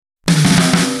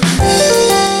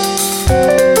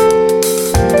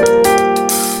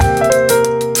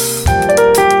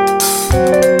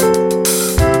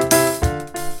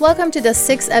Welcome to the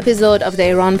 6th episode of the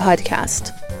Iran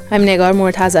podcast. I'm Negar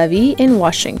Mortazavi in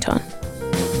Washington.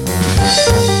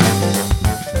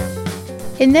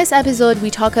 In this episode, we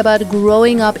talk about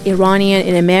growing up Iranian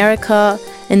in America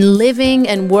and living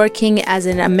and working as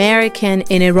an American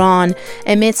in Iran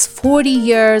amidst 40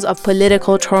 years of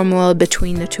political turmoil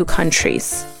between the two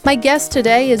countries. My guest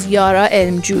today is Yara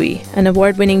Elmjoui, an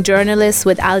award-winning journalist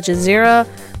with Al Jazeera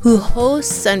who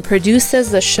hosts and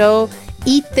produces the show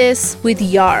Eat This with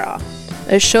Yara,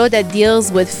 a show that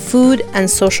deals with food and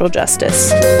social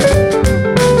justice.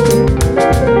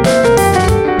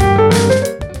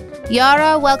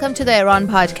 Yara, welcome to the Iran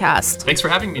podcast. Thanks for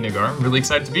having me, Negar. I'm really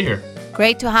excited to be here.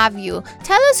 Great to have you.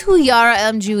 Tell us who Yara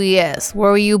Elmjoui is.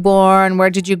 Where were you born? Where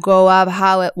did you grow up?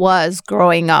 How it was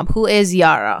growing up? Who is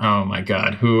Yara? Oh my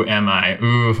God, who am I?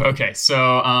 Ooh, okay.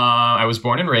 So I was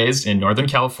born and raised in Northern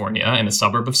California in a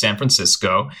suburb of San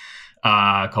Francisco.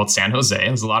 Called San Jose.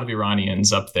 There's a lot of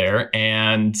Iranians up there.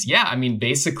 And yeah, I mean,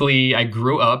 basically, I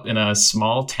grew up in a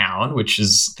small town, which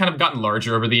has kind of gotten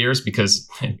larger over the years because,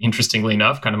 interestingly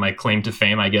enough, kind of my claim to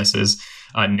fame, I guess, is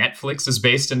Netflix is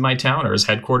based in my town or is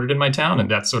headquartered in my town. And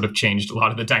that sort of changed a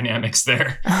lot of the dynamics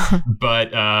there.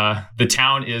 But the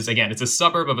town is, again, it's a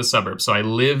suburb of a suburb. So I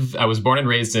was born and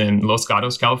raised in Los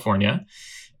Gatos, California.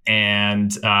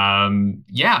 And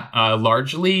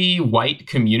largely white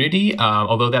community,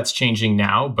 although that's changing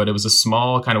now, but it was a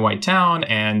small kind of white town.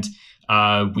 And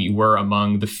we were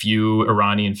among the few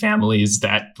Iranian families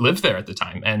that lived there at the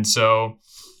time. And so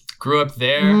grew up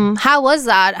there. How was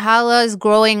that? How was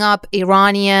growing up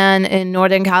Iranian in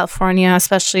Northern California,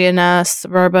 especially in a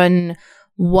suburban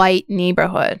white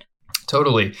neighborhood?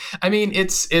 Totally. I mean,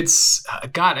 it's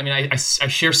God, I mean, I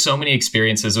share so many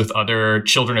experiences with other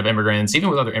children of immigrants, even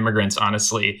with other immigrants,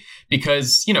 honestly,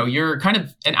 because, you know, you're kind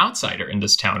of an outsider in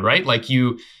this town, right? Like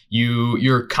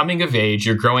you're coming of age,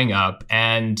 you're growing up,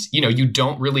 and, you know, you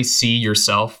don't really see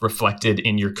yourself reflected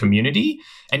in your community,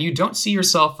 and you don't see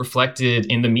yourself reflected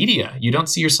in the media. You don't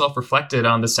see yourself reflected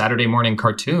on the Saturday morning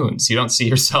cartoons. You don't see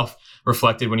yourself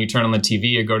reflected when you turn on the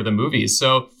TV or go to the movies.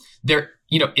 So there,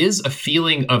 you know, is a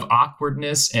feeling of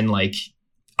awkwardness and like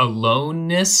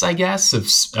aloneness, I guess,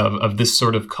 of this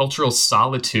sort of cultural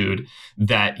solitude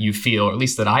that you feel, or at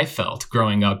least that I felt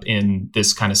growing up in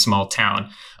this kind of small town.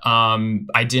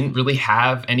 I didn't really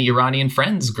have any Iranian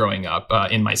friends growing up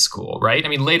in my school, right? I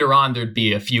mean, later on, there'd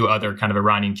be a few other kind of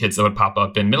Iranian kids that would pop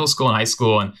up in middle school and high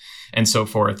school and so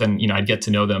forth. And, you know, I'd get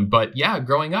to know them. But yeah,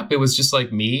 growing up, it was just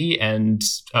like me and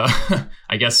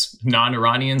I guess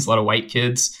non-Iranians, a lot of white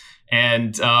kids.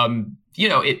 And, you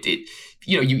know,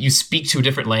 you speak to a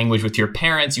different language with your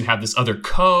parents, you have this other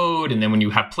code. And then when you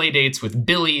have play dates with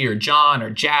Billy or John or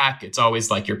Jack, it's always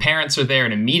like your parents are there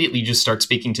and immediately you just start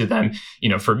speaking to them, you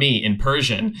know, for me in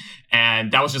Persian.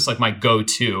 And that was just like my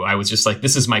go-to. I was just like,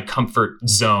 this is my comfort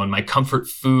zone, my comfort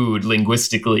food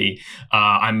linguistically.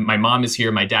 My mom is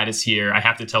here, my dad is here. I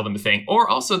have to tell them a thing. Or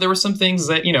also there were some things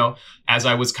that, you know, as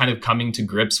I was kind of coming to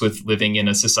grips with living in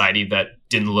a society that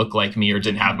didn't look like me or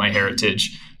didn't have my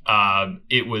heritage,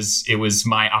 it was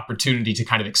my opportunity to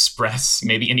kind of express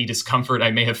maybe any discomfort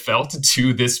I may have felt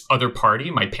to this other party,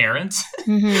 my parents.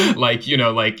 Mm-hmm. Like, you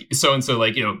know, like so-and-so,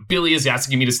 like, you know, Billy is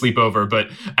asking me to sleep over, but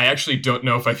I actually don't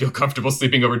know if I feel comfortable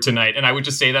sleeping over tonight. And I would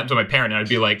just say that to my parent and I'd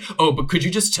be like, oh, but could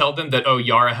you just tell them that, oh,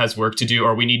 Yara has work to do,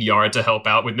 or we need Yara to help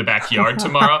out with the backyard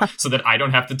tomorrow so that I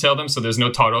don't have to tell them. So there's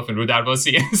no Tarof and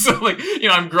Rudarvasi. And so like, you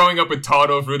know, I'm growing up with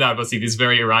Tarof, Rudarvasi, these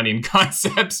very Iranian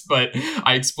concepts, but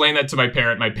I explain that to my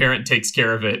parent. My parent takes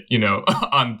care of it, you know,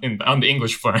 on the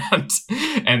English front,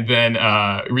 and then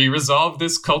we resolve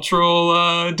this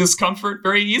cultural discomfort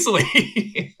very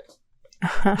easily.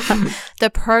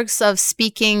 The perks of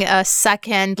speaking a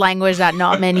second language that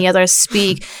not many others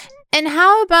speak. And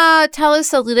how about tell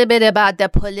us a little bit about the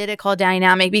political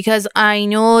dynamic? Because I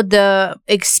know the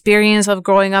experience of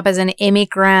growing up as an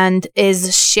immigrant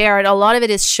is shared. A lot of it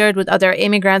is shared with other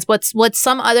immigrants. What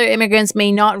some other immigrants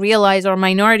may not realize, or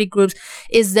minority groups,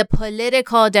 is the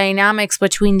political dynamics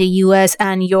between the U.S.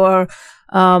 and you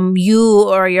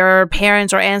or your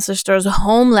parents or ancestors'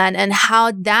 homeland, and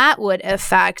how that would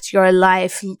affect your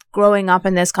life growing up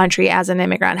in this country as an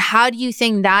immigrant. How do you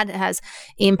think that has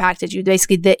impacted you?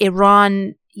 Basically, the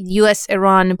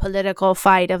U.S.-Iran political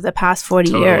fight of the past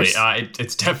 40 years.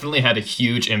 It's definitely had a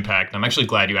huge impact. I'm actually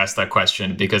glad you asked that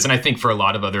question because, and I think for a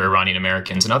lot of other Iranian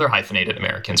Americans and other hyphenated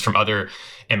Americans from other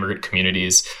immigrant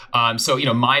communities. So, you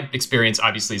know, my experience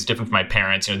obviously is different from my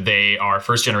parents. You know, they are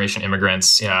first generation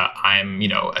immigrants. I'm, you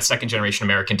know, a second generation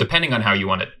American, depending on how you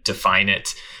want to define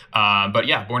it. But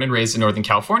yeah, born and raised in Northern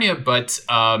California. But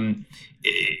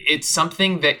it's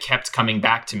something that kept coming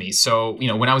back to me. So,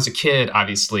 when I was a kid,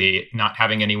 obviously not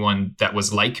having anyone that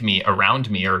was like me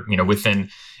around me or, within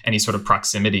any sort of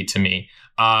proximity to me,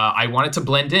 I wanted to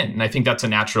blend in. And I think that's a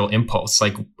natural impulse.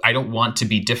 Like, I don't want to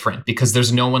be different because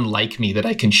there's no one like me that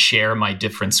I can share my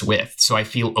difference with. So I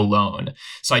feel alone.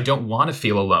 So I don't want to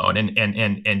feel alone.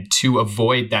 And to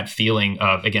avoid that feeling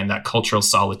of, again, that cultural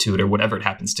solitude or whatever it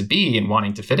happens to be and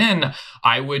wanting to fit in,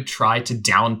 I would try to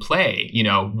downplay,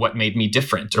 what made me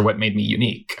different or what made me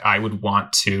unique. I would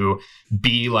want to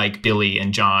be like Billy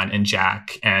and John and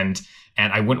Jack, and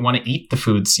I wouldn't want to eat the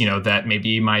foods, that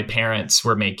maybe my parents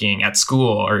were making at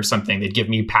school or something. They'd give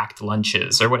me packed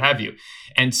lunches or what have you.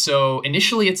 And so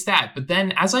initially it's that. But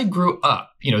then as I grew up,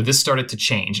 this started to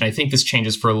change. And I think this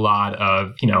changes for a lot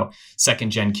of, second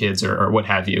gen kids or what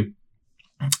have you.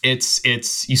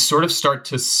 It's you sort of start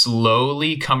to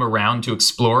slowly come around to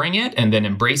exploring it and then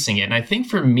embracing it. And I think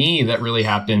for me, that really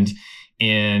happened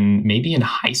in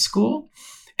high school.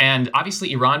 And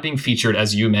obviously, Iran being featured,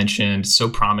 as you mentioned, so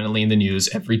prominently in the news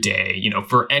every day,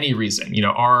 for any reason,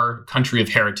 our country of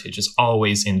heritage is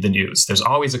always in the news. There's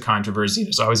always a controversy.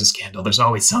 There's always a scandal. There's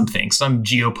always something, some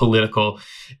geopolitical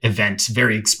event,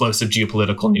 very explosive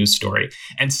geopolitical news story.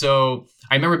 And so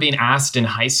I remember being asked in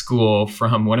high school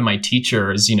from one of my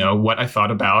teachers, what I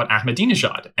thought about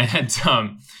Ahmadinejad. And,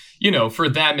 for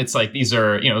them, it's like these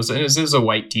are, this is a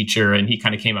white teacher, and he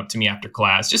kind of came up to me after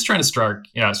class, just trying to spark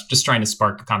a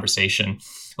conversation.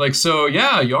 Like, so,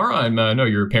 yeah, Yara, I know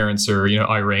your parents are,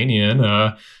 Iranian.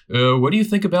 What do you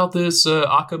think about this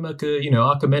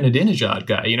Ahmadinejad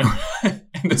guy?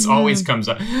 And this always comes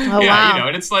up. Oh, wow.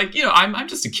 And it's like, I'm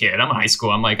just a kid. I'm in high school.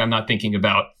 I'm like, I'm not thinking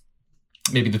about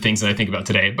maybe the things that I think about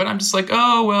today, but I'm just like,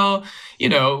 oh, well,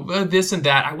 this and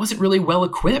that. I wasn't really well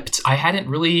equipped. I hadn't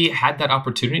really had that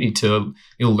opportunity to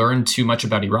learn too much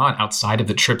about Iran outside of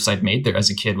the trips I'd made there as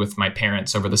a kid with my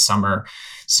parents over the summer.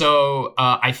 So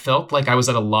I felt like I was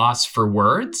at a loss for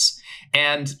words.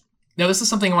 And now this is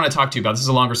something I want to talk to you about. This is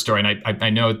a longer story, and I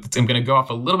know I'm going to go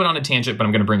off a little bit on a tangent, but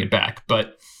I'm going to bring it back.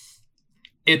 But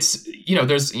it's,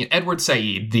 there's Edward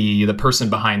Said, the person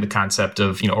behind the concept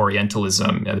of,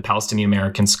 Orientalism, the Palestinian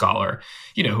American scholar,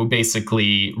 who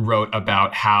basically wrote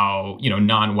about how,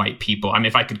 non-white people, I mean,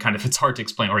 if I could it's hard to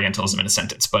explain Orientalism in a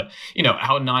sentence, but,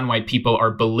 how non-white people are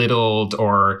belittled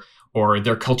or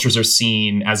their cultures are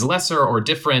seen as lesser or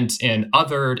different and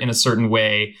othered in a certain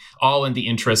way, all in the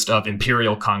interest of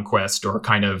imperial conquest or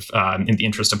kind of in the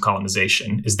interest of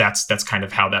colonization. That's kind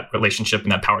of how that relationship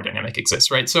and that power dynamic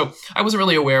exists, right? So I wasn't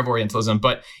really aware of Orientalism,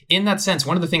 but in that sense,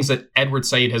 one of the things that Edward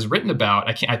Said has written about,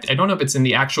 I don't know if it's in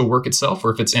the actual work itself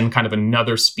or if it's in kind of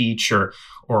another speech or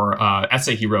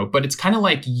essay he wrote, but it's kind of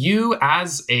like you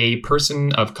as a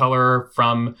person of color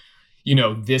from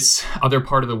this other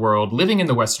part of the world, living in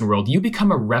the Western world, you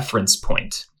become a reference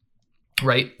point,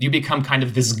 right? You become kind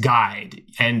of this guide,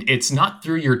 and it's not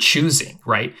through your choosing,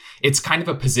 right? It's kind of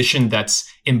a position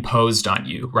that's imposed on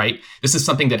you, right? This is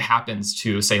something that happens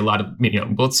to, say, a lot of,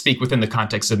 let's speak within the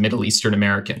context of Middle Eastern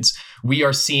Americans. We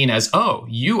are seen as, oh,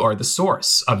 you are the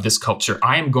source of this culture.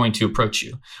 I am going to approach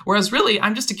you. Whereas really,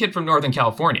 I'm just a kid from Northern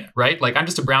California, right? Like I'm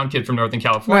just a brown kid from Northern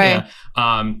California.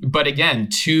 Right. But again,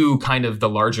 to kind of the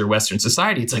larger Western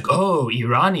society, it's like, oh,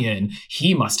 Iranian,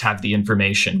 he must have the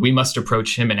information. We must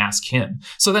approach him and ask him.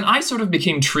 So then I sort of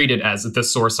became treated as the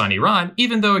source on Iran,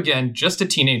 even though, again, just a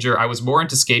teenager, I was more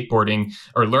into skateboarding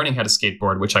or learning how to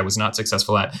skateboard, which I was not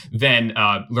successful at, than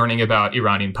learning about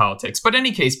Iranian politics. But in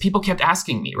any case, people kept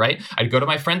asking me, right? I'd go to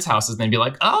my friends' houses and they'd be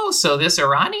like, oh, so this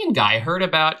Iranian guy heard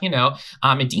about,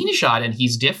 Ahmadinejad, and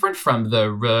he's different from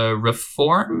the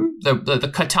reform,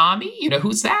 the Khatami,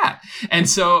 who's that? And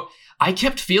so I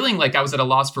kept feeling like I was at a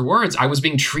loss for words. I was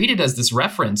being treated as this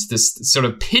reference, this sort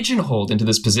of pigeonholed into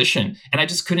this position, and I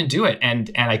just couldn't do it.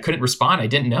 And I couldn't respond. I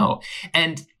didn't know.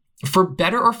 And for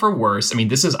better or for worse, I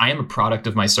mean, I am a product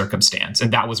of my circumstance,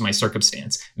 and that was my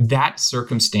circumstance. That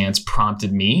circumstance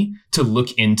prompted me to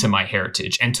look into my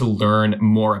heritage and to learn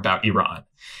more about Iran.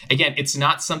 Again, it's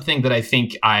not something that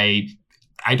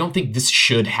I don't think this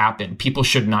should happen. People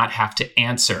should not have to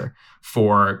answer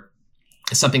for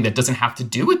something that doesn't have to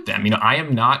do with them. I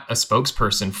am not a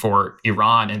spokesperson for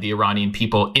Iran and the Iranian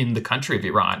people in the country of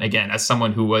Iran. Again, as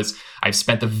someone I've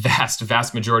spent the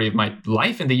vast majority of my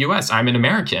life in the US. I'm an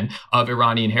American of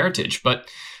Iranian heritage. But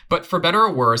for better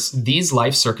or worse, these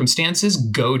life circumstances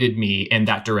goaded me in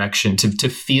that direction to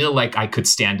feel like I could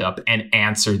stand up and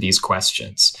answer these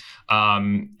questions.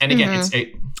 And again,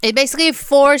 it basically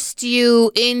forced you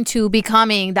into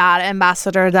becoming that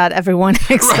ambassador that everyone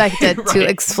expected to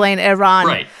explain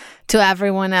Iran to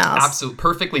everyone else. Absolutely,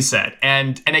 perfectly said.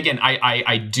 And again,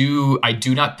 I do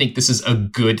not think this is a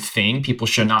good thing. People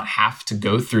should not have to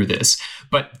go through this.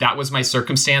 But that was my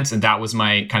circumstance, and that was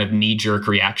my kind of knee-jerk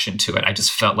reaction to it. I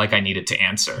just felt like I needed to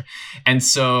answer. And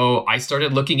so I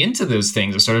started looking into those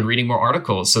things. I started reading more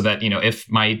articles so that,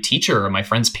 if my teacher or my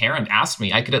friend's parent asked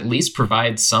me, I could at least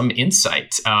provide some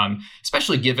insight,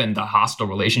 especially given the hostile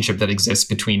relationship that exists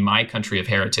between my country of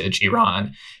heritage,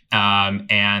 Iran,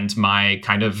 and my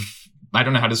kind of, I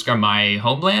don't know how to describe my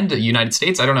homeland, the United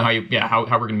States. I don't know how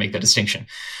we're going to make that distinction.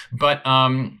 But,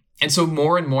 and so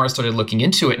more and more I started looking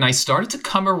into it, and I started to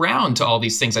come around to all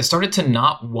these things. I started to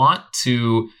not want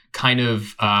to kind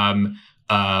of,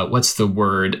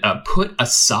 put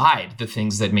aside the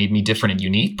things that made me different and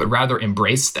unique, but rather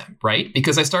embrace them, right?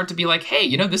 Because I started to be like,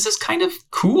 hey, this is kind of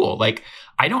cool. Like,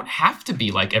 I don't have to be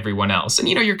like everyone else. And,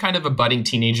 you're kind of a budding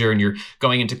teenager and you're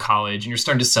going into college and you're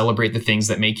starting to celebrate the things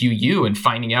that make you you and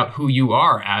finding out who you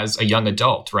are as a young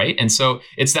adult, right? And so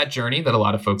it's that journey that a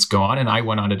lot of folks go on, and I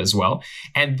went on it as well.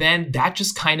 And then that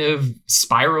just kind of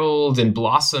spiraled and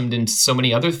blossomed into so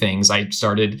many other things. I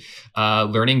started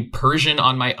learning Persian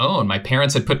on my own. My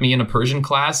parents had put me in a Persian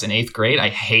class in 8th grade. I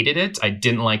hated it. I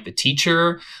didn't like the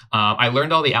teacher. I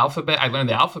learned the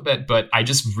alphabet, but I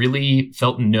just really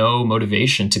felt no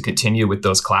motivation to continue with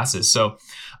those classes. So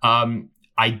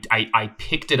I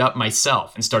picked it up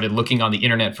myself and started looking on the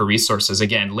internet for resources.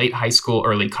 Again, late high school,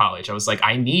 early college. I was like,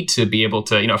 I need to be able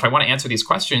to, if I want to answer these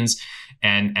questions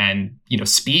and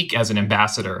speak as an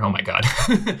ambassador, oh my God,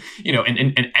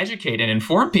 and educate and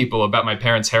inform people about my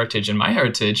parents' heritage and my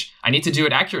heritage, I need to do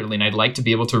it accurately. And I'd like to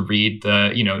be able to read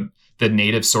the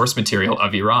native source material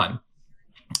of Iran.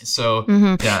 So,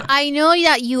 yeah. I know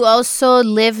that you also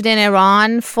lived in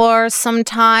Iran for some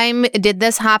time. Did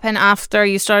this happen after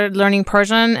you started learning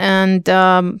Persian? And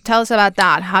tell us about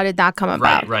that. How did that come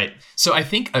about? Right. So I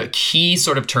think a key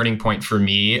sort of turning point for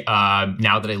me,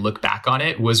 now that I look back on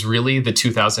it, was really the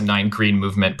 2009 Green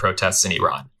Movement protests in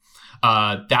Iran.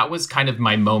 That was kind of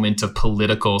my moment of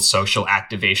political, social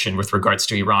activation with regards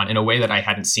to Iran in a way that I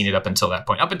hadn't seen it up until that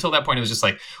point. Up until that point, it was just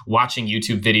like watching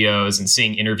YouTube videos and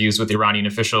seeing interviews with Iranian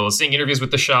officials, seeing interviews with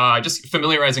the Shah, just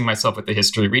familiarizing myself with the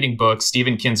history, reading books,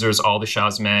 Stephen Kinzer's All the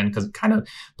Shah's Men, because it kind of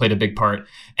played a big part.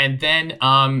 And then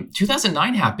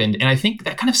 2009 happened, and I think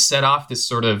that kind of set off this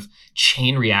sort of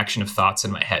chain reaction of thoughts in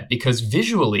my head, because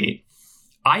visually,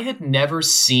 I had never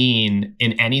seen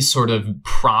in any sort of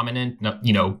prominent,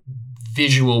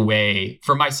 visual way,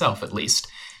 for myself at least,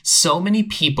 so many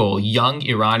people, young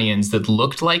Iranians that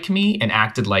looked like me and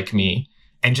acted like me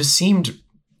and just seemed,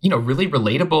 really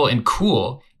relatable and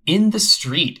cool in the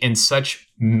street in such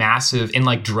massive, in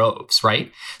like droves,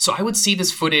 right? So I would see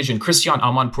this footage, and Christiane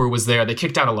Amanpour was there. They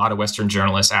kicked out a lot of Western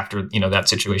journalists after, that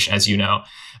situation, as you know.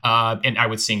 And I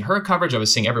was seeing her coverage. I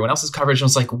was seeing everyone else's coverage. And I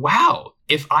was like, wow,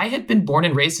 if I had been born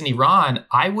and raised in Iran,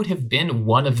 I would have been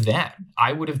one of them.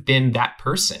 I would have been that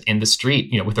person in the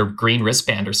street, with a green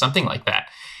wristband or something like that.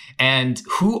 And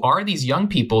who are these young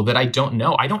people that I don't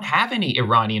know? I don't have any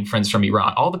Iranian friends from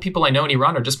Iran. All the people I know in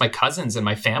Iran are just my cousins and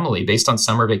my family based on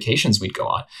summer vacations we'd go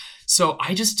on. So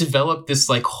I just developed this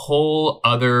like whole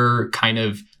other kind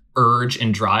of urge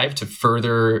and drive to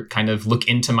further kind of look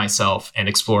into myself and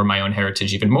explore my own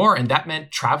heritage even more. And that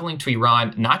meant traveling to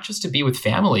Iran, not just to be with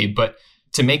family, but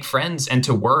to make friends and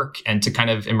to work and to kind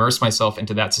of immerse myself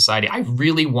into that society. I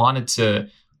really wanted to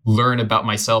learn about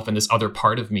myself and this other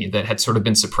part of me that had sort of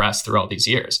been suppressed through all these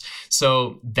years.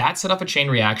 So that set off a chain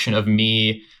reaction of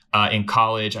me. In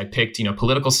college, I picked,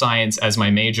 political science as my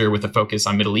major with a focus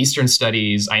on Middle Eastern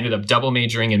studies. I ended up double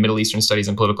majoring in Middle Eastern studies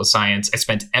and political science. I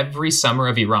spent every summer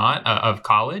of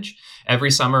college, every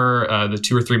summer, the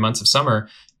 2 or 3 months of summer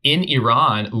in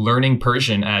Iran, learning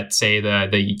Persian at, say,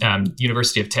 the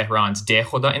University of Tehran's De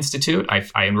Khoda Institute.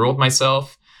 I enrolled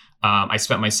myself. I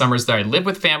spent my summers there. I lived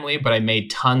with family, but I made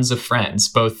tons of friends,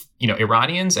 both,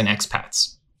 Iranians and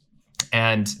expats.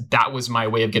 And that was my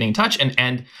way of getting in touch.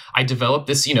 And I developed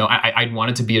this, I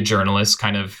wanted to be a journalist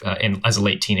kind of as a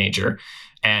late teenager.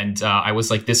 And I was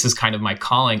like, this is kind of my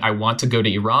calling. I want to go to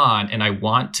Iran and I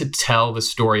want to tell the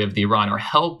story of the Iran or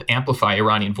help amplify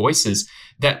Iranian voices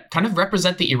that kind of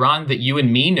represent the Iran that you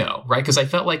and me know, right? Because I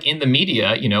felt like in the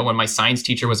media, when my science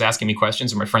teacher was asking me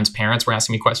questions or my friends' parents were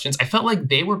asking me questions, I felt like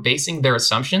they were basing their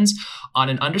assumptions on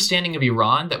an understanding of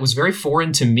Iran that was very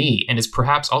foreign to me and is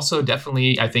perhaps also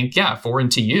definitely, I think, foreign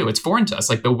to you. It's foreign to us,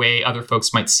 like the way other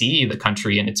folks might see the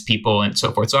country and its people and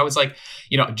so forth. So I was like,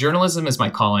 journalism is my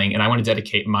calling and I want to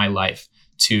dedicate my life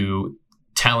to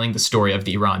telling the story of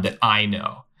the Iran that I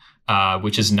know.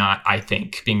 which is not, I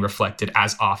think, being reflected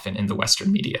as often in the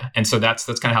Western media. And so that's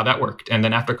kind of how that worked. And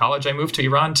then after college, I moved to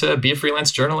Iran to be a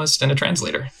freelance journalist and a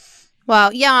translator.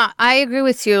 Well, yeah, I agree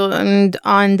with you. And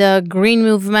on the green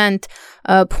movement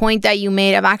point that you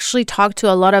made, I've actually talked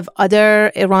to a lot of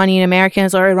other Iranian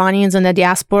Americans or Iranians in the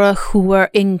diaspora who were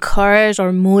encouraged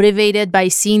or motivated by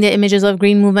seeing the images of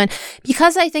green movement,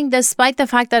 because I think despite the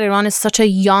fact that Iran is such a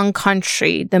young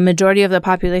country, the majority of the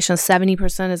population,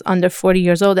 70%, is under 40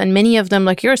 years old. And many of them,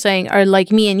 like you're saying, are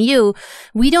like me and you.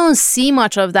 We don't see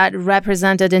much of that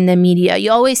represented in the media.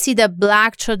 You always see the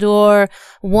black chador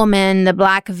woman, the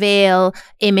black veil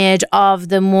image of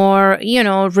the more,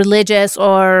 religious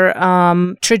or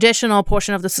traditional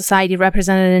portion of the society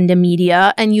represented in the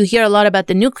media. And you hear a lot about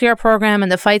the nuclear program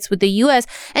and the fights with the US.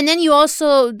 And then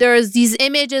there's these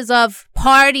images of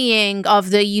partying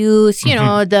of the youth,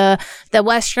 the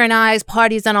westernized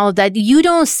parties and all of that. You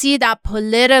don't see that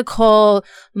political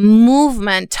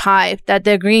movement type that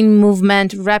the green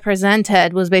movement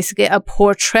represented. Was basically a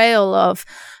portrayal of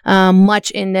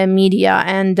much in the media.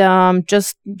 And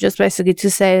just basically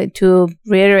to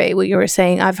reiterate what you were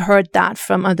saying, I've heard that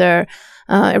from other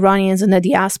Iranians in the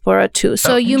diaspora too.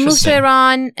 So you moved to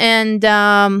Iran and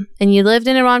you lived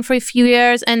in Iran for a few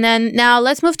years. And then now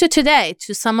let's move to today,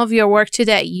 to some of your work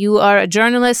today. You are a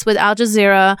journalist with Al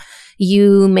Jazeera.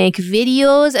 You make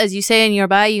videos, as you say in your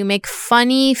bio, you make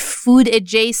funny food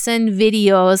adjacent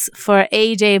videos for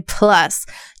AJ Plus.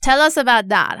 Tell us about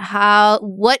that.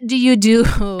 What do you do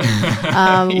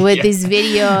with these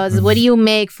videos? What do you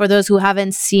make for those who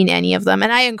haven't seen any of them?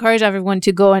 And I encourage everyone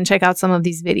to go and check out some of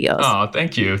these videos. Oh,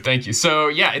 thank you. Thank you. So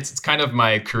yeah, it's kind of,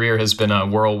 my career has been a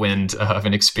whirlwind of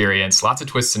an experience, lots of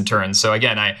twists and turns. So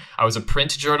again, I was a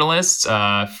print journalist,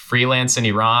 freelance in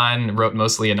Iran, wrote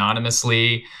mostly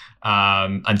anonymously.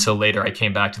 Until later I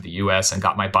came back to the US and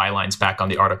got my bylines back on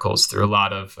the articles through a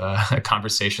lot of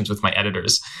conversations with my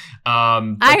editors. I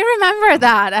remember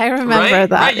that.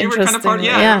 Right? You were kind of part of,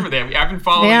 I remember that. I've been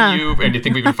following you, and I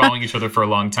think we've been following each other for a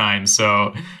long time.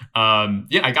 So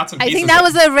I got some pieces. I think that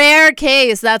was a rare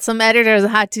case that some editors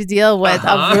had to deal with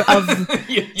of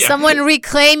someone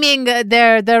reclaiming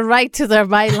their right to their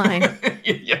byline.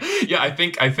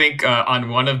 I think on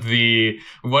one of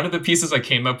the pieces I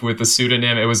came up with a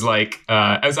pseudonym. It was like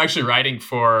I was actually writing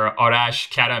for Arash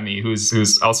Karami,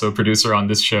 who's also a producer on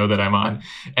this show that I'm on,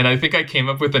 and I think I came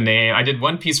up with a name. I did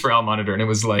one piece for Al Monitor, and it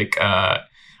was like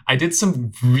I did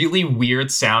some really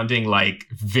weird sounding, like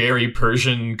very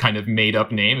Persian kind of made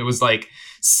up name. It was like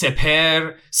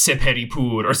Seper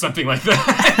Seperipur or something like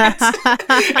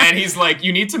that. And he's like,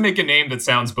 you need to make a name that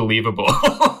sounds believable.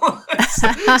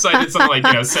 So I did something like,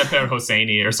 Seper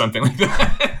Hosseini or something like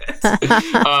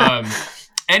that.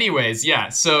 Anyways, yeah.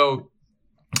 So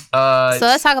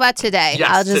let's talk about today. Yes,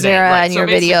 Al Jazeera and your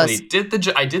videos.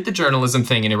 I did the journalism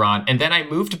thing in Iran, and then I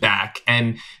moved back.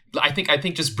 And I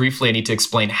think just briefly, I need to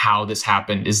explain how this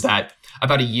happened. Is that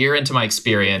about a year into my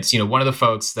experience, one of the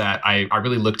folks that I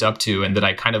really looked up to and that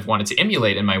I kind of wanted to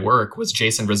emulate in my work was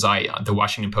Jason Rezaian, the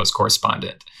Washington Post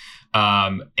correspondent.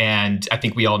 And I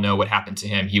think we all know what happened to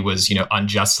him. He was,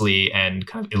 unjustly and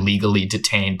kind of illegally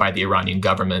detained by the Iranian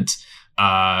government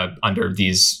under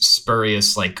these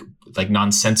spurious, like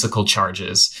nonsensical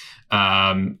charges.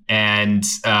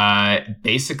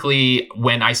 Basically,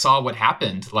 when I saw what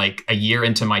happened, like a year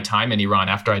into my time in Iran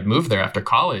after I'd moved there after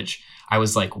college, I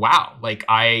was like, wow, like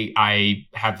I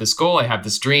have this goal, I have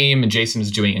this dream, and Jason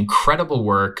is doing incredible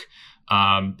work.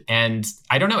 And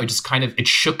I don't know, it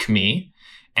shook me.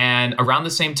 And around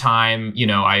the same time,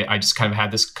 I just kind of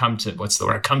had this come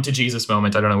to Jesus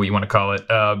moment. I don't know what you want to call it.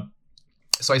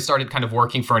 So I started kind of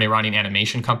working for an Iranian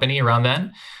animation company around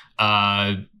then.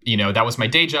 That was my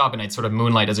day job, and I'd sort of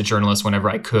moonlight as a journalist whenever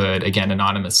I could, again,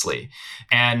 anonymously.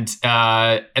 And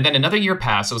then another year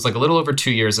passed. It was like a little over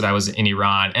 2 years that I was in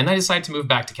Iran, and I decided to move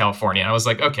back to California. And I was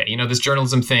like, okay, this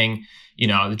journalism thing,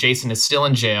 Jason is still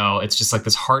in jail. It's just like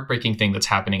this heartbreaking thing that's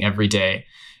happening every day.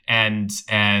 And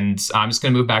I'm just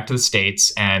going to move back to the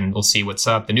States, and we'll see what's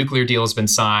up. The nuclear deal has been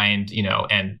signed,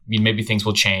 and maybe things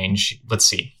will change. Let's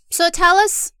see. So tell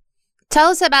us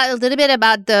about a little bit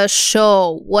about the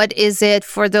show. What is it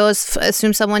for those,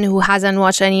 assume someone who hasn't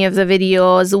watched any of the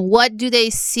videos? What do they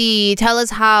see? Tell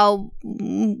us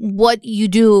what you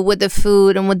do with the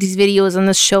food and what these videos and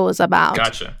the show is about.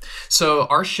 Gotcha. So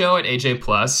our show at AJ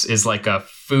Plus is like a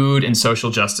food and social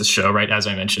justice show, right? As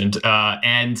I mentioned.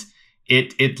 And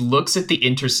it looks at the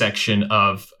intersection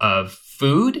of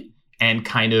food and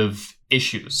kind of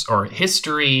issues or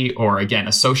history or, again,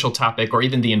 a social topic or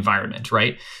even the environment,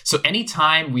 right? So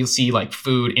anytime we'll see like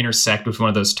food intersect with one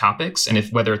of those topics, and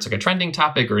whether it's like a trending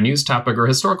topic or a news topic or a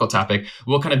historical topic,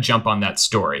 we'll kind of jump on that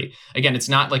story. Again, it's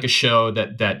not like a show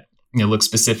that looks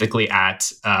specifically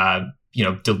at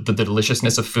the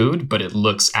deliciousness of food, but it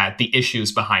looks at the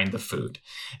issues behind the food,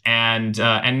 and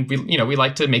we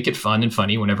like to make it fun and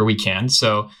funny whenever we can.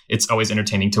 So it's always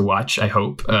entertaining to watch, I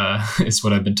hope, is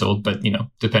what I've been told. But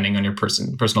depending on your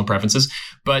personal preferences.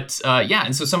 But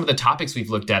and so some of the topics we've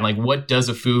looked at, like what does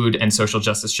a food and social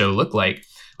justice show look like?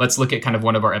 Let's look at kind of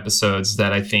one of our episodes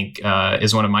that I think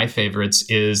is one of my favorites,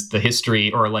 is the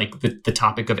history or like the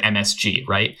topic of MSG,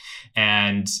 right?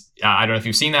 And I don't know if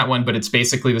you've seen that one, but it's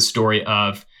basically the story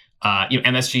of,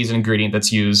 MSG is an ingredient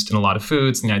that's used in a lot of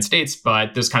foods in the United States,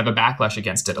 but there's kind of a backlash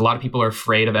against it. A lot of people are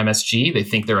afraid of MSG. They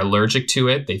think they're allergic to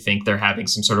it. They think they're having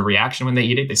some sort of reaction when they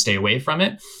eat it. They stay away from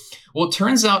it. Well, it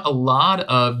turns out a lot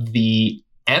of the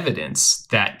evidence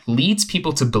that leads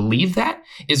people to believe that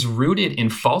is rooted in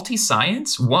faulty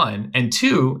science, one, and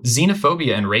two,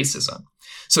 xenophobia and racism.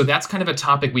 So that's kind of a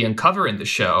topic we uncover in the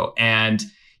show. And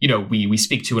we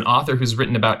speak to an author who's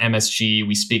written about MSG.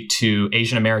 We speak to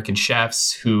Asian American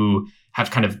chefs who have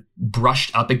kind of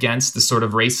brushed up against the sort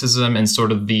of racism and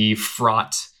sort of the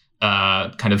fraught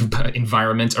kind of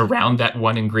environment around that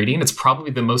one ingredient. It's probably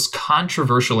the most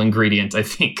controversial ingredient, I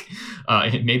think,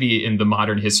 maybe in the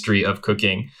modern history of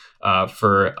cooking,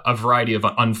 for a variety of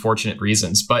unfortunate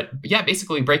reasons. But yeah,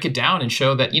 basically break it down and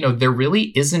show that, there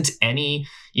really isn't any,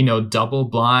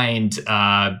 double-blind,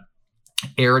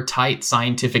 airtight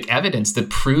scientific evidence that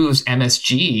proves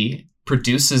MSG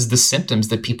produces the symptoms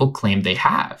that people claim they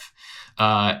have.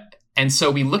 And so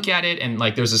we look at it, and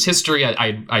like there's this history.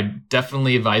 I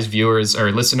definitely advise viewers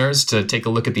or listeners to take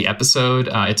a look at the episode.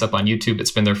 It's up on YouTube.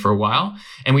 It's been there for a while.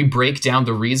 And we break down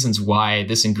the reasons why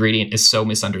this ingredient is so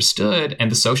misunderstood, and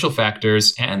the social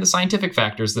factors and the scientific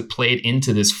factors that played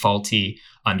into this faulty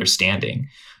understanding.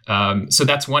 So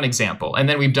that's one example. And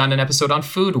then we've done an episode on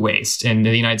food waste in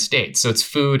the United States. So it's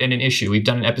food and an issue. We've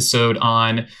done an episode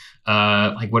on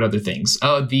what other things?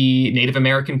 The Native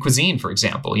American cuisine, for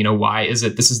example. Why is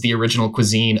it this is the original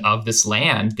cuisine of this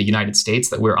land, the United States,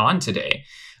 that we're on today?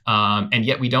 And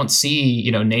yet we don't see,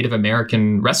 Native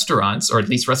American restaurants, or at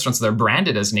least restaurants that are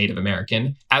branded as Native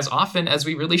American, as often as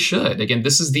we really should. Again,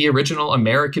 this is the original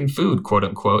American food, quote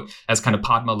unquote, as kind of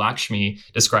Padma Lakshmi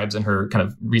describes in her kind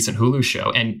of recent Hulu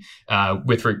show. And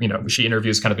with her, she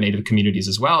interviews kind of Native communities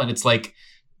as well. And it's like,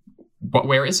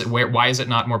 where is it? Why is it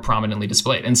not more prominently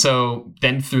displayed? And so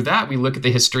then through that, we look at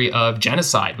the history of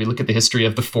genocide. We look at the history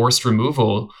of the forced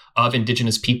removal of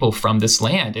indigenous people from this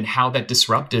land and how that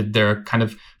disrupted their kind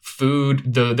of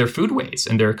food, their foodways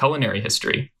and their culinary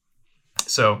history.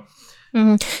 So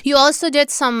You also did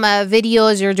some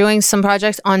videos. You're doing some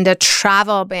projects on the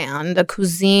travel ban, the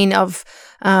cuisine of,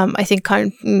 I think,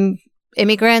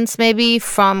 immigrants maybe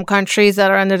from countries that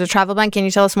are under the travel ban. Can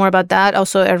you tell us more about that?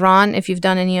 Also Iran, if you've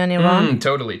done any on Iran.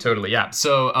 Totally. Yeah.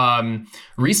 So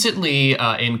recently,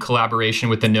 in collaboration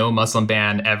with the No Muslim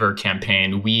Ban Ever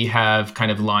campaign, we have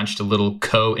kind of launched a little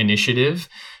co-initiative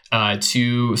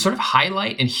to sort of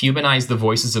highlight and humanize the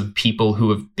voices of people who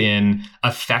have been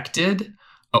affected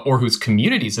or whose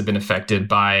communities have been affected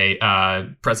by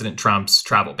President Trump's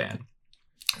travel ban.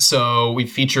 So we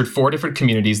featured 4 different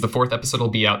communities. The 4th episode will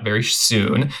be out very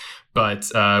soon, but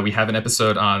we have an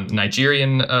episode on the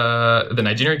Nigerian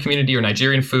community, or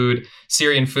Nigerian food,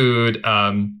 Syrian food,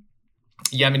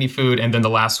 Yemeni food, and then the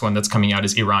last one that's coming out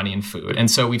is Iranian food. And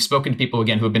so we've spoken to people,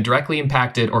 again, who have been directly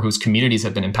impacted or whose communities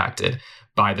have been impacted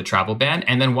by the travel ban.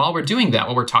 And then while we're doing that,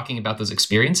 while we're talking about those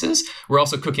experiences, we're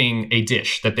also cooking a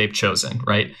dish that they've chosen,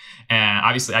 right? And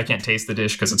obviously I can't taste the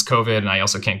dish because it's COVID, and I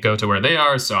also can't go to where they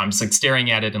are. So I'm just like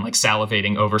staring at it and like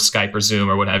salivating over Skype or Zoom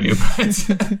or what have you. But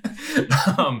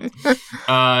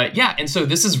and so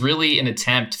this is really an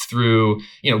attempt through,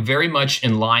 very much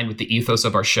in line with the ethos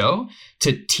of our show,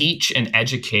 to teach and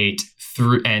educate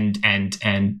through and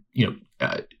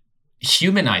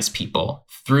humanize people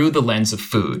through the lens of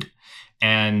food.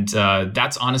 And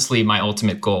that's honestly my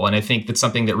ultimate goal. And I think that's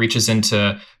something that reaches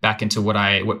back into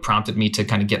what prompted me to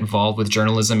kind of get involved with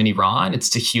journalism in Iran. It's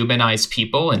to humanize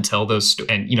people and tell those,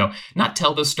 not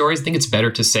tell those stories. I think it's better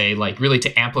to say, like, really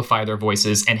to amplify their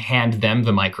voices and hand them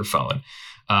the microphone.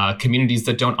 Communities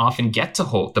that don't often get to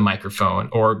hold the microphone,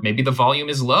 or maybe the volume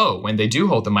is low when they do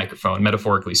hold the microphone,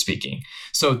 metaphorically speaking.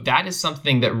 So that is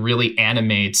something that really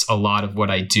animates a lot of what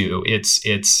I do. It's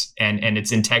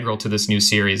integral to this new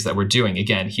series that we're doing.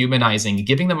 Again, humanizing,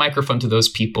 giving the microphone to those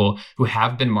people who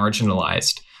have been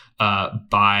marginalized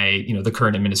by the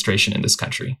current administration in this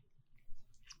country.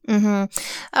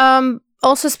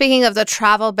 Also, speaking of the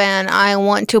travel ban, I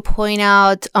want to point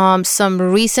out some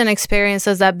recent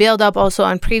experiences that build up also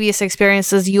on previous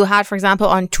experiences you had, for example,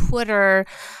 on Twitter,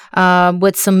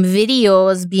 with some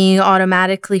videos being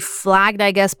automatically flagged,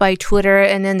 I guess, by Twitter.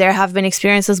 And then there have been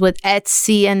experiences with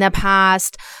Etsy in the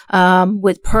past,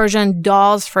 with Persian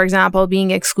dolls, for example, being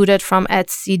excluded from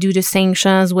Etsy due to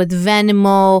sanctions, with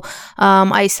Venmo.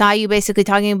 I saw you basically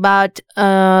talking about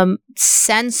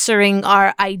censoring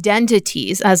our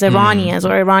identities as Iranians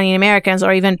or Iranian Americans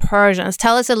or even Persians.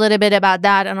 Tell us a little bit about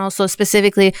that, and also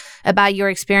specifically about your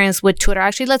experience with Twitter.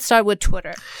 Actually, let's start with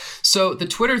Twitter. So the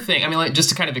Twitter thing, I mean, like, just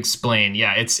to kind of explain,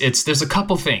 it's there's a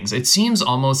couple things. It seems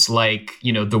almost like,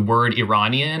 the word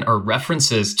Iranian or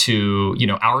references to,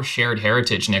 our shared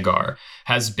heritage, Negar,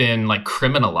 has been like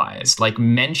criminalized, like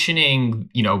mentioning,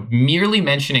 merely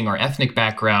mentioning our ethnic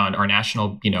background, our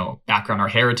national, background, our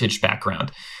heritage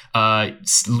background,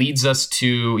 leads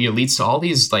to all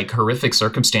these like horrific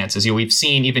circumstances. We've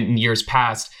seen even in years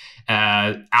past,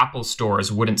 Apple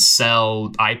stores wouldn't sell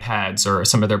iPads or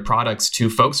some of their products to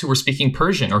folks who were speaking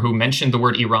Persian or who mentioned the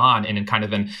word Iran in kind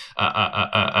of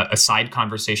a side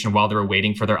conversation while they were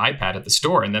waiting for their iPad at the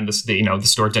store. And then the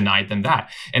store denied them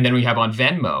that. And then we have on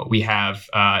Venmo, we have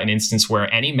an instance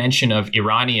where any mention of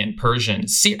Iranian, Persian,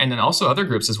 and then also other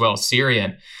groups as well,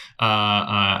 Syrian,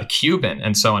 Cuban,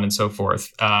 and so on and so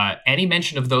forth. Any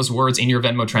mention of those words in your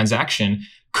Venmo transaction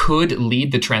could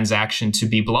lead the transaction to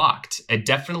be blocked. It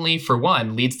definitely, for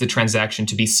one, leads the transaction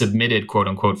to be submitted, quote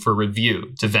unquote, for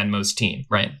review to Venmo's team,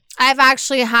 right? I've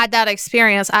actually had that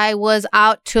experience. I was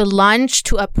out to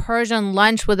a Persian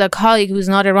lunch with a colleague who's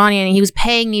not Iranian, and he was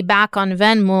paying me back on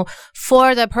Venmo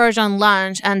for the Persian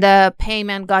lunch, and the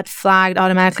payment got flagged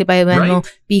automatically by Venmo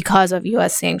because of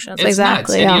U.S. sanctions. It's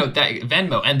exactly. Nuts. And, that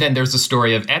Venmo. And then there's the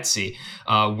story of Etsy,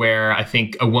 where I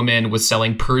think a woman was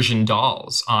selling Persian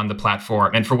dolls on the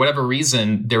platform. And for whatever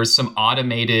reason, there was some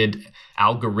automated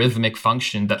algorithmic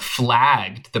function that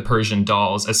flagged the Persian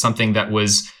dolls as something that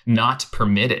was not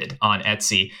permitted on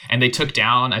Etsy. And they took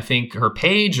down, I think, her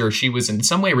page, or she was in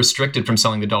some way restricted from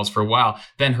selling the dolls for a while.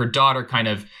 Then her daughter kind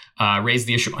of raised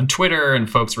the issue on Twitter, and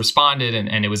folks responded,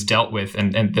 and it was dealt with,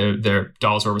 and their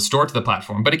dolls were restored to the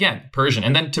platform. But again, Persian.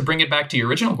 And then to bring it back to your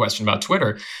original question about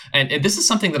Twitter, and this is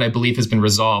something that I believe has been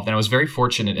resolved, and I was very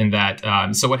fortunate in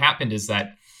that. So what happened is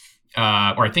that,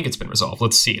 or I think it's been resolved.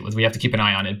 Let's see. We have to keep an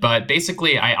eye on it. But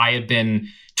basically, I had been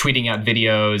tweeting out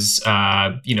videos,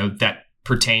 that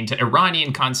pertain to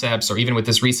Iranian concepts, or even with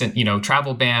this recent,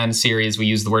 travel ban series, we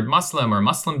use the word Muslim or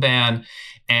Muslim ban.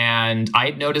 And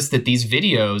I noticed that these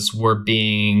videos were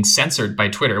being censored by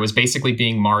Twitter. It was basically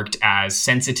being marked as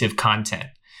sensitive content.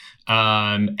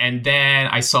 And then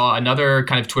I saw another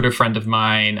kind of Twitter friend of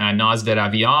mine, Naz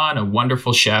Deravian, a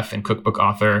wonderful chef and cookbook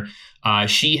author.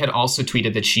 She had also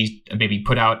tweeted that she maybe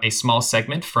put out a small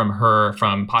segment from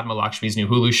Padma Lakshmi's new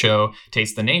Hulu show,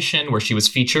 Taste the Nation, where she was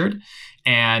featured.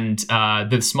 And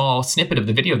the small snippet of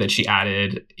the video that she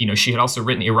added, she had also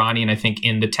written Iranian, I think,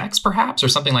 in the text perhaps, or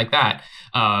something like that.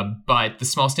 But the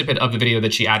small snippet of the video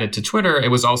that she added to Twitter, it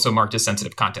was also marked as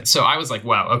sensitive content. So I was like,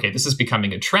 wow, okay, this is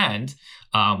becoming a trend.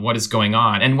 What is going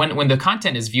on? And when the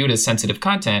content is viewed as sensitive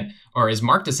content or is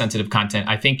marked as sensitive content,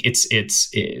 I think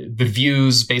the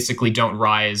views basically don't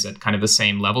rise at kind of the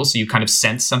same level. So you kind of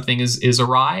sense something is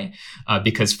awry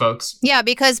because folks. Yeah,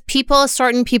 because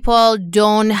certain people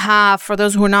don't have, for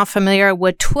those who are not familiar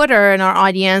with Twitter in our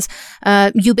audience,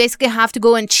 you basically have to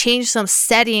go and change some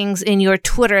settings in your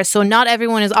Twitter. So not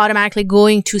everyone is automatically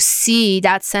going to see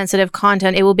that sensitive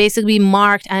content. It will basically be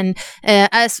marked and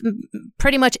as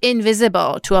pretty much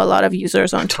invisible to a lot of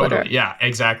users on Twitter. Totally. Yeah,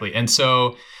 exactly. And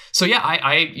so yeah,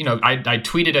 I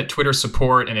tweeted at Twitter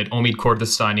support and at Omid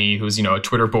Kordestani, who's, a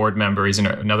Twitter board member. He's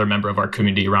another member of our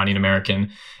community, Iranian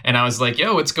American. And I was like,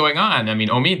 yo, what's going on? I mean,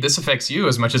 Omid, this affects you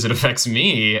as much as it affects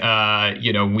me.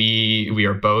 We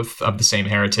are both of the same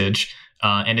heritage.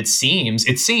 And it seems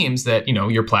that,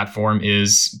 your platform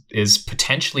is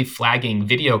potentially flagging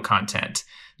video content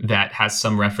that has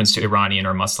some reference to Iranian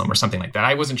or Muslim or something like that.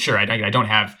 I wasn't sure. I don't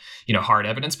have, hard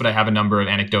evidence, but I have a number of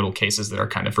anecdotal cases that are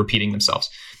kind of repeating themselves.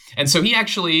 And so he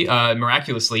actually,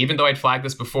 miraculously, even though I'd flagged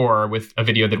this before with a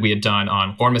video that we had done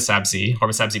on horma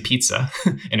sabzi pizza,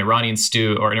 an Iranian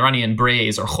stew, or an Iranian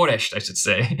braise, or khoresht, I should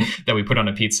say, that we put on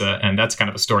a pizza. And that's kind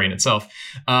of a story in itself.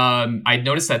 I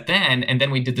noticed that then, and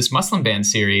then we did this Muslim ban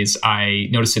series. I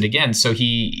noticed it again. So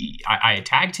I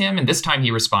tagged him, and this time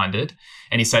he responded.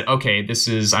 And he said, okay,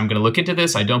 I'm going to look into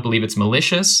this. I don't believe it's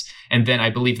malicious. And then I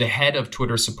believe the head of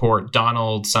Twitter support,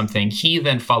 Donald something, he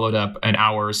then followed up an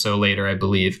hour or so later, I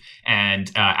believe,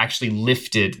 and actually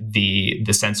lifted the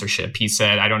censorship. He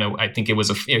said, I don't know, I think it was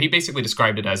he basically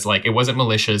described it as like, it wasn't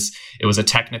malicious, it was a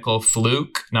technical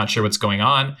fluke, not sure what's going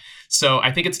on. So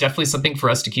I think it's definitely something for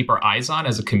us to keep our eyes on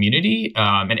as a community,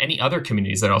 and any other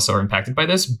communities that also are impacted by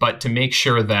this, but to make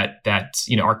sure that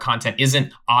our content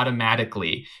isn't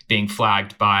automatically being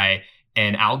flagged by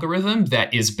an algorithm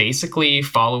that is basically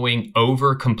following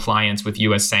over compliance with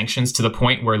US sanctions to the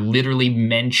point where literally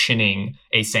mentioning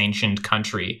a sanctioned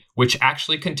country, which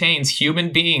actually contains human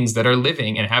beings that are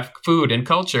living and have food and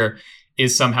culture,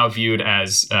 is somehow viewed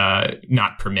as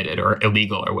not permitted or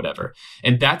illegal or whatever.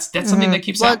 And that's something that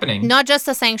keeps happening. Not just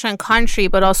a sanctioned country,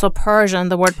 but also Persian,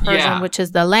 the word Persian, which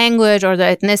is the language or the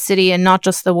ethnicity, and not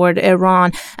just the word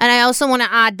Iran. And I also want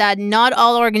to add that not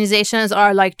all organizations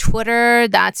are like Twitter,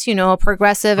 that's,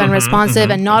 progressive and responsive,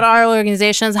 and not all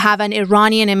organizations have an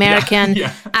Iranian American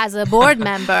as a board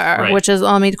member, which is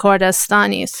Omid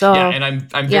Kordestani. So and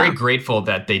I'm very grateful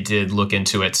that they did look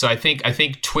into it. So I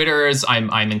think Twitter's,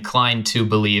 I'm inclined to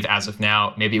believe as of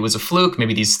now, maybe it was a fluke.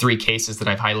 Maybe these 3 cases that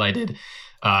I've highlighted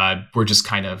were just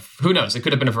kind of, who knows? It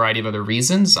could have been a variety of other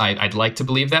reasons. I'd like to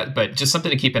believe that, but just something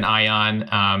to keep an eye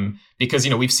on because,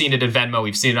 we've seen it at Venmo,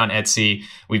 we've seen it on Etsy,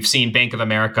 we've seen Bank of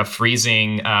America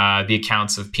freezing the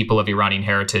accounts of people of Iranian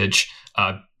heritage,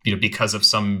 because of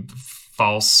some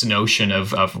false notion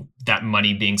of that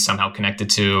money being somehow connected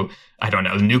to, I don't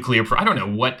know, nuclear. I don't know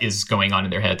what is going on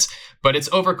in their heads, but it's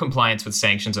over compliance with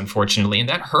sanctions, unfortunately, and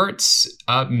that hurts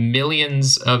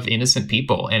millions of innocent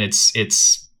people, and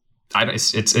it's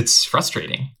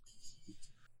frustrating.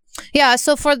 Yeah,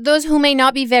 so for those who may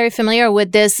not be very familiar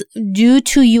with this, due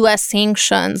to U.S.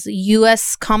 sanctions,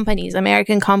 U.S. companies,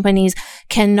 American companies,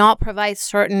 cannot provide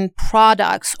certain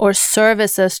products or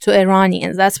services to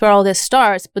Iranians. That's where all this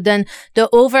starts. But then the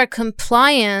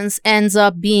over-compliance ends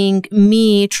up being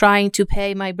me trying to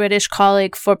pay my British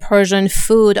colleague for Persian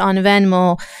food on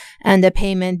Venmo and the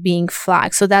payment being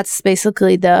flagged. So that's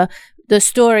basically the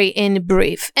story in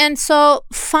brief. And so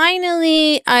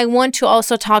finally, I want to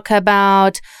also talk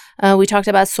about, we talked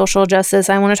about social justice.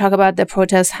 I want to talk about the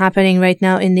protests happening right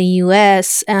now in the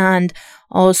US and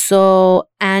also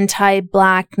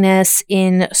anti-Blackness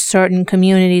in certain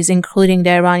communities, including the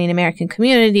Iranian American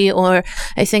community. Or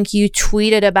I think you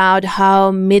tweeted about how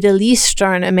Middle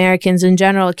Eastern Americans in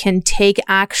general can take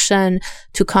action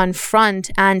to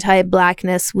confront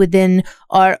anti-Blackness within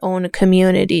our own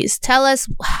communities. Tell us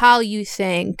how you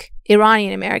think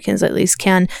Iranian Americans at least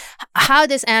how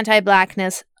this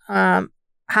anti-Blackness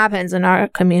happens in our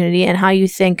community, and how you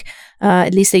think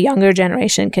at least the younger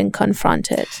generation can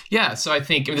confront it. Yeah, so I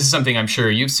think this is something I'm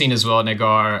sure you've seen as well,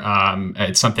 Nagar.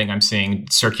 It's something I'm seeing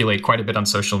circulate quite a bit on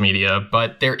social media,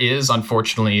 but there is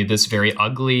unfortunately this very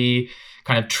ugly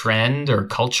kind of trend or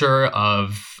culture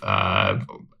of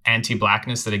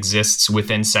anti-Blackness that exists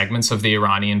within segments of the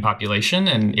Iranian population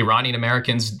and Iranian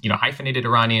Americans, hyphenated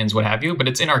Iranians, what have you, but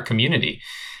it's in our community.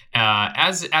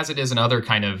 As it is in other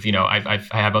kind of, I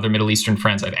have other Middle Eastern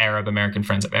friends, I have Arab American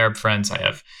friends, I have Arab friends, I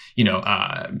have,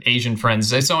 Asian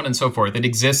friends, so on and so forth. It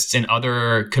exists in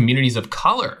other communities of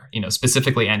color,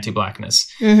 specifically anti-Blackness.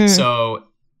 Mm-hmm. So,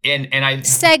 and I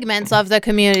segments of the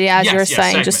community, as you're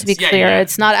saying, segments. Just to be clear,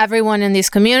 it's not everyone in these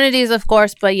communities, of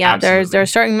course, but there are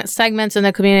certain segments in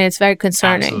the community. It's very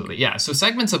concerning. Absolutely, yeah. So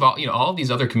segments of all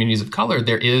these other communities of color,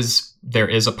 there is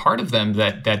a part of them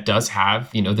that does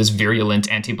have this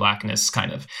virulent anti-Blackness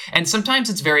kind of, and sometimes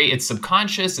it's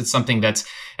subconscious. It's something that's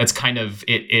kind of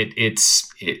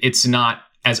it's not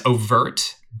as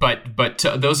overt. But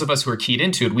to those of us who are keyed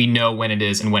into it, we know when it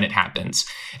is and when it happens.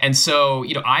 And so,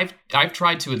 I've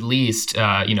tried to at least,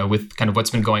 with kind of what's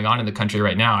been going on in the country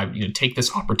right now, I take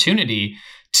this opportunity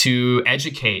to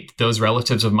educate those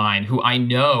relatives of mine who I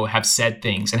know have said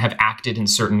things and have acted in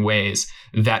certain ways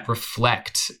that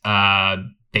reflect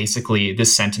basically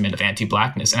this sentiment of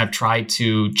anti-Blackness. And I've tried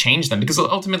to change them because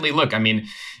ultimately, look, I mean,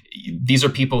 these are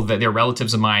people that they're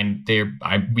relatives of mine.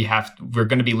 We're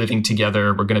going to be living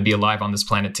together. We're going to be alive on this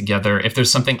planet together. If there's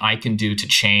something I can do to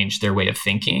change their way of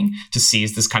thinking, to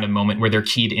seize this kind of moment where they're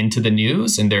keyed into the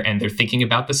news and they're thinking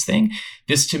about this thing,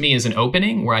 this to me is an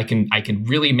opening where I can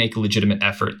really make a legitimate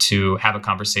effort to have a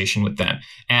conversation with them.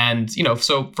 And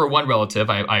so for one relative,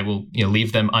 I will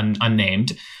leave them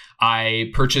unnamed.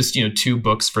 I purchased 2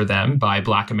 books for them by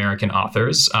Black American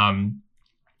authors.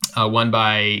 One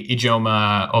by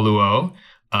Ijoma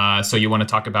Oluo. So you want to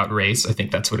talk about race? I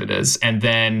think that's what it is. And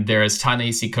then there's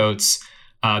Ta-Nehisi Coates'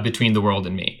 Between the World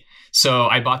and Me. So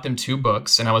I bought them 2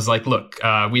 books and I was like, look,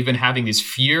 we've been having these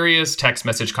furious text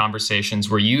message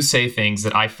conversations where you say things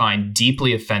that I find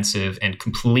deeply offensive and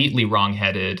completely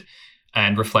wrongheaded.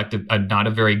 and reflect not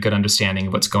a very good understanding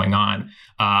of what's going on,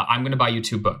 I'm going to buy you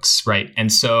 2 books, right?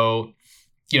 And so,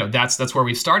 that's where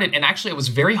we started. And actually, I was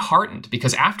very heartened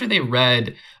because after they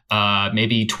read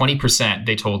maybe 20%,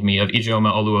 they told me, of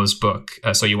Ijeoma Oluo's book,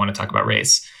 So You Want to Talk About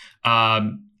Race,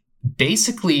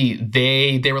 basically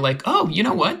they were like, oh, you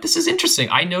know what? This is interesting.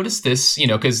 I noticed this,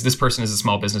 because this person is a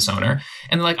small business owner.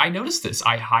 And like, I noticed this.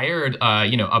 I hired,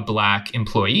 a Black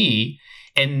employee,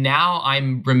 and now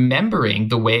I'm remembering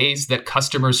the ways that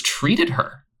customers treated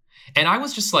her. And I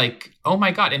was just like, oh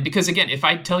my God. And because again, if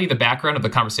I tell you the background of the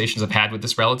conversations I've had with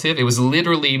this relative, it was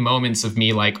literally moments of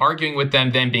me like arguing with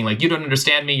them being like, you don't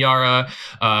understand me, Yara,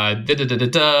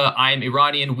 I'm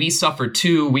Iranian. We suffered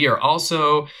too. We are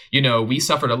also, we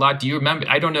suffered a lot. Do you remember?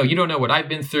 I don't know. You don't know what I've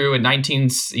been through in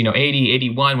 1980,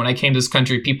 81. When I came to this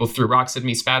country, people threw rocks at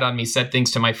me, spat on me, said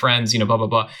things to my friends, blah, blah,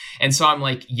 blah. And so I'm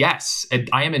like, yes,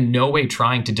 I am in no way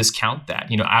trying to discount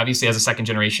that. Obviously as a second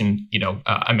generation,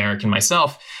 American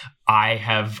myself, I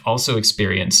have also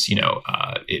experienced,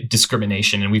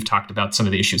 discrimination, and we've talked about some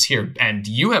of the issues here. And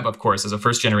you have, of course, as a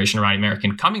first-generation Iranian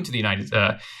American coming to the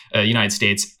United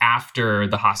States after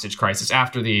the hostage crisis,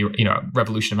 after the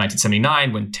revolution of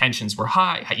 1979, when tensions were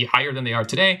higher than they are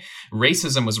today.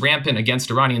 Racism was rampant against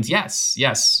Iranians. Yes,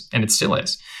 and it still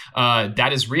is.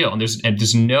 That is real, and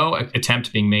there's no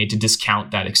attempt being made to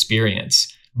discount that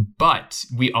experience. But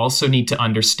we also need to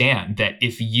understand that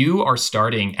if you are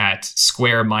starting at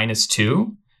square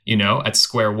 -2, at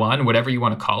square 1, whatever you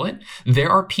want to call it, there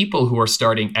are people who are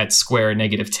starting at square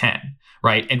 -10,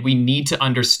 right? And we need to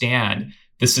understand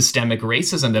the systemic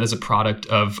racism that is a product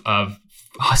of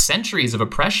centuries of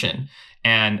oppression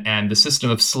and the system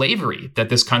of slavery that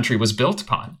this country was built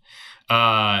upon.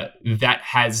 That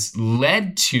has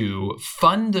led to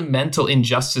fundamental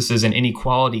injustices and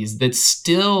inequalities that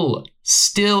still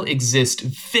exist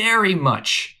very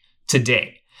much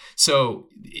today. So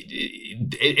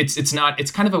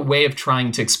it's kind of a way of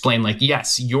trying to explain, like,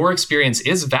 yes, your experience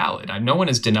is valid. No one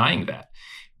is denying that.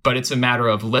 But it's a matter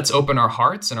of, let's open our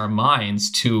hearts and our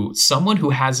minds to someone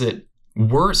who has it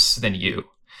worse than you.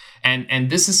 And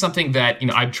this is something that,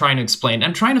 I'm trying to explain.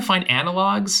 I'm trying to find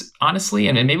analogs, honestly,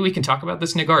 and maybe we can talk about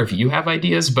this, Nagar, if you have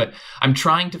ideas, but I'm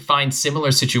trying to find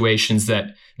similar situations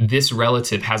that this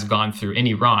relative has gone through in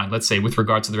Iran, let's say, with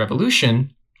regard to the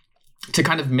revolution, to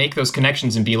kind of make those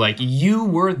connections and be like, you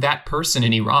were that person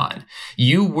in Iran.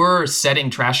 You were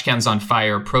setting trash cans on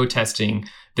fire, protesting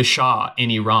the Shah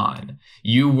in Iran.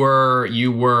 You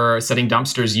were setting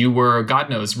dumpsters. You were, God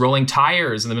knows, rolling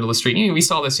tires in the middle of the street. We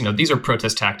saw this, these are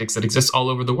protest tactics that exist all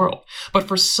over the world. But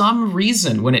for some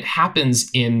reason, when it happens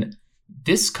in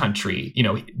this country,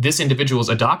 this individual's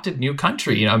adopted new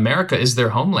country, America is their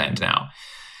homeland now,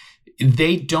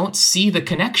 they don't see the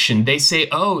connection. They say,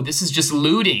 oh, this is just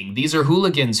looting. These are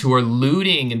hooligans who are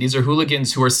looting, and these are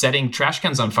hooligans who are setting trash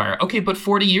cans on fire. Okay, but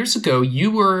 40 years ago, you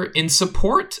were in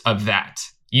support of that.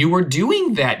 You were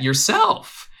doing that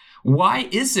yourself. Why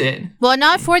is it? Well,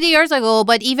 not 40 years ago,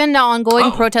 but even the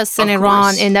ongoing protests in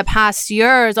Iran in the past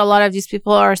years, a lot of these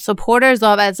people are supporters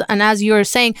of it. And as you were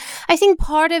saying, I think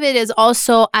part of it is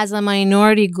also as a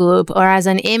minority group or as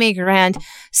an immigrant,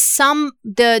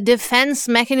 the defense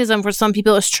mechanism for some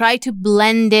people is try to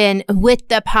blend in with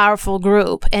the powerful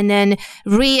group and then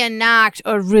reenact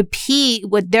or repeat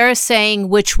what they're saying,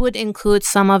 which would include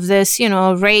some of this,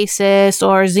 racist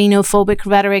or xenophobic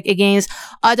rhetoric against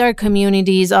other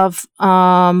communities of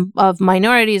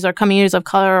minorities or communities of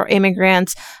color or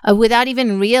immigrants without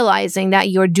even realizing that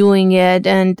you're doing it.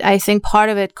 And I think part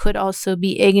of it could also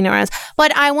be ignorance.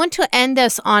 But I want to end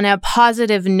this on a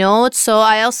positive note. So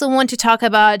I also want to talk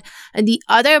about the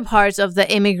other parts of the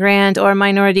immigrant or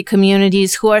minority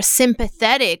communities who are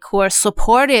sympathetic, who are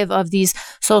supportive of these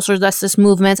social justice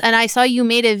movements. And I saw you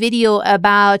made a video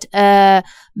about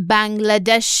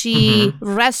Bangladeshi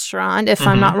restaurant, if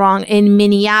I'm not wrong, in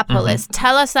Minneapolis.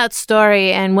 Tell us that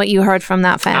story and what you heard from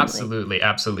that family.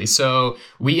 Absolutely. So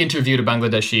we interviewed a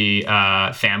Bangladeshi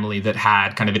family that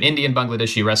had kind of an Indian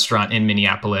Bangladeshi restaurant in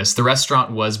Minneapolis. The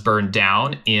restaurant was burned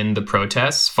down in the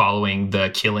protests following the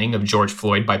killing of George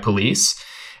Floyd by police.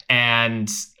 And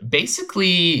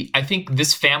basically, I think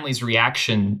this family's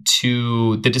reaction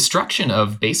to the destruction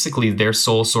of basically their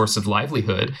sole source of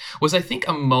livelihood was, I think,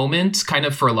 a moment kind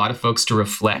of for a lot of folks to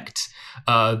reflect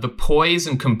the poise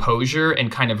and composure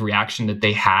and kind of reaction that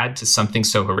they had to something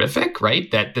so horrific, right?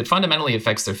 That fundamentally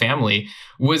affects their family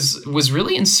was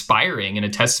really inspiring and a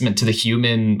testament to the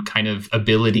human kind of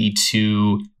ability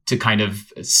to kind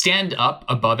of stand up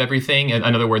above everything. In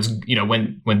other words,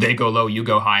 when they go low, you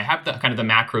go high, have the kind of the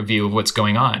macro view of what's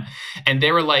going on. And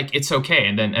they were like, it's okay.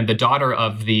 And the daughter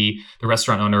of the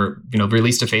restaurant owner,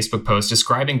 released a Facebook post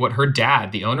describing what her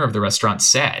dad, the owner of the restaurant,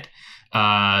 said.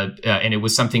 And it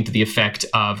was something to the effect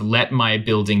of, let my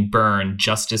building burn,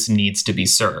 justice needs to be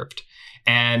served.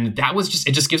 And that was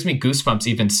it just gives me goosebumps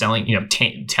even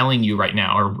telling you right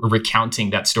now, or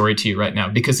recounting that story to you right now,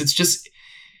 because it's just,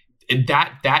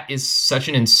 that is such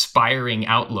an inspiring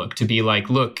outlook to be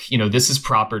like, look, this is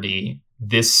property.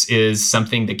 This is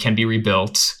something that can be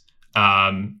rebuilt.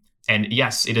 And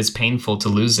yes, it is painful to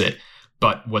lose it.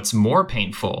 But what's more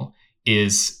painful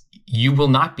is you will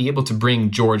not be able to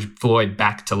bring George Floyd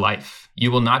back to life.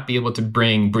 You will not be able to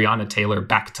bring Breonna Taylor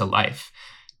back to life.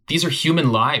 These are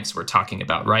human lives we're talking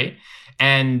about, right?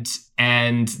 And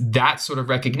that sort of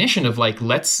recognition of like,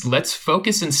 let's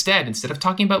focus instead of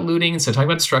talking about looting, instead of talking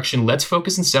about destruction, let's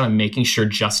focus instead on making sure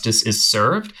justice is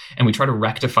served and we try to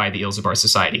rectify the ills of our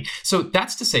society. So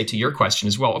that's to say to your question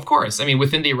as well. Of course, I mean,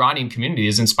 within the Iranian community,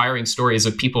 there's inspiring stories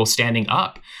of people standing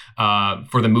up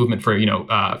for the movement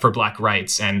for Black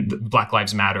rights and Black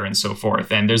Lives Matter and so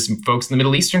forth. And there's folks in the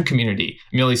Middle Eastern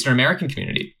American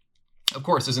community. Of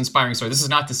course, there's inspiring stories. This is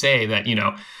not to say that,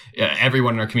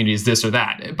 everyone in our community is this or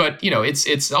that, but,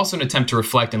 it's also an attempt to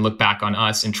reflect and look back on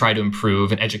us and try to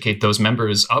improve and educate those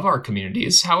members of our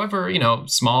communities, however,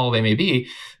 small they may be,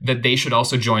 that they should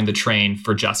also join the train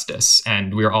for justice.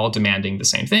 And we're all demanding the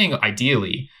same thing,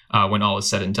 ideally, when all is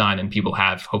said and done and people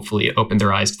have hopefully opened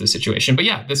their eyes to the situation. But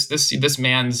yeah, this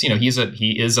man's,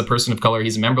 he is a person of color.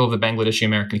 He's a member of the Bangladeshi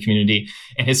American community,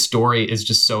 and his story is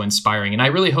just so inspiring. And I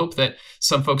really hope that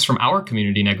some folks from our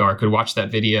community, Nagar, could watch that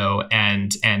video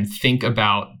and think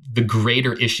about the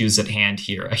greater issues at hand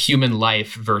here, a human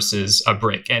life versus a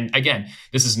brick. And again,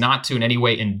 this is not to in any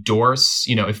way endorse,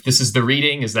 if this is the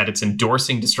reading, is that it's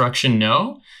endorsing destruction?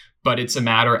 No. But it's a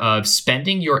matter of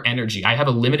spending your energy. I have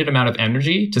a limited amount of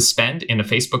energy to spend in a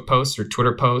Facebook post or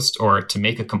Twitter post, or to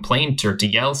make a complaint or to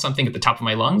yell something at the top of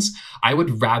my lungs. I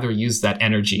would rather use that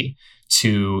energy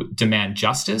to demand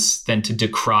justice than to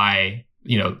decry,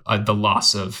 the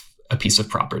loss of a piece of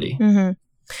property. Mm-hmm.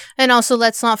 And also,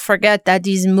 let's not forget that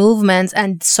these movements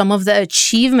and some of the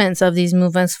achievements of these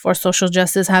movements for social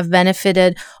justice have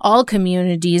benefited all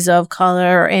communities of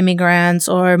color, or immigrants,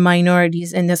 or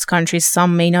minorities in this country.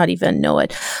 Some may not even know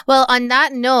it. Well, on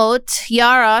that note,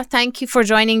 Yara, thank you for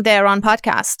joining the Iran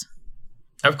podcast.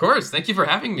 Of course. Thank you for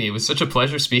having me. It was such a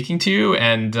pleasure speaking to you.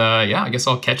 And I guess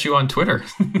I'll catch you on Twitter.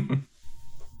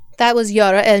 That was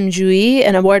Yara El-Mjoui,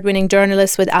 an award-winning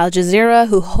journalist with Al Jazeera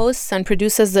who hosts and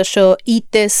produces the show Eat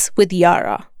This with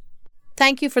Yara.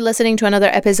 Thank you for listening to another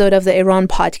episode of the Iran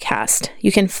podcast.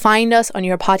 You can find us on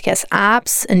your podcast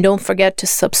apps, and don't forget to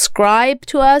subscribe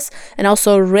to us and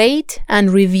also rate and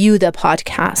review the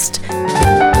podcast.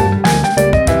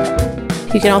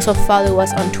 You can also follow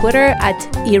us on Twitter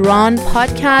at Iran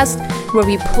Podcast, where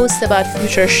we post about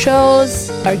future shows,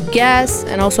 our guests,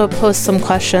 and also post some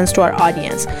questions to our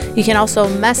audience. You can also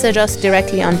message us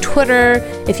directly on Twitter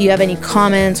if you have any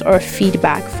comments or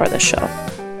feedback for the show.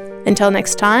 Until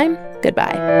next time,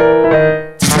 goodbye.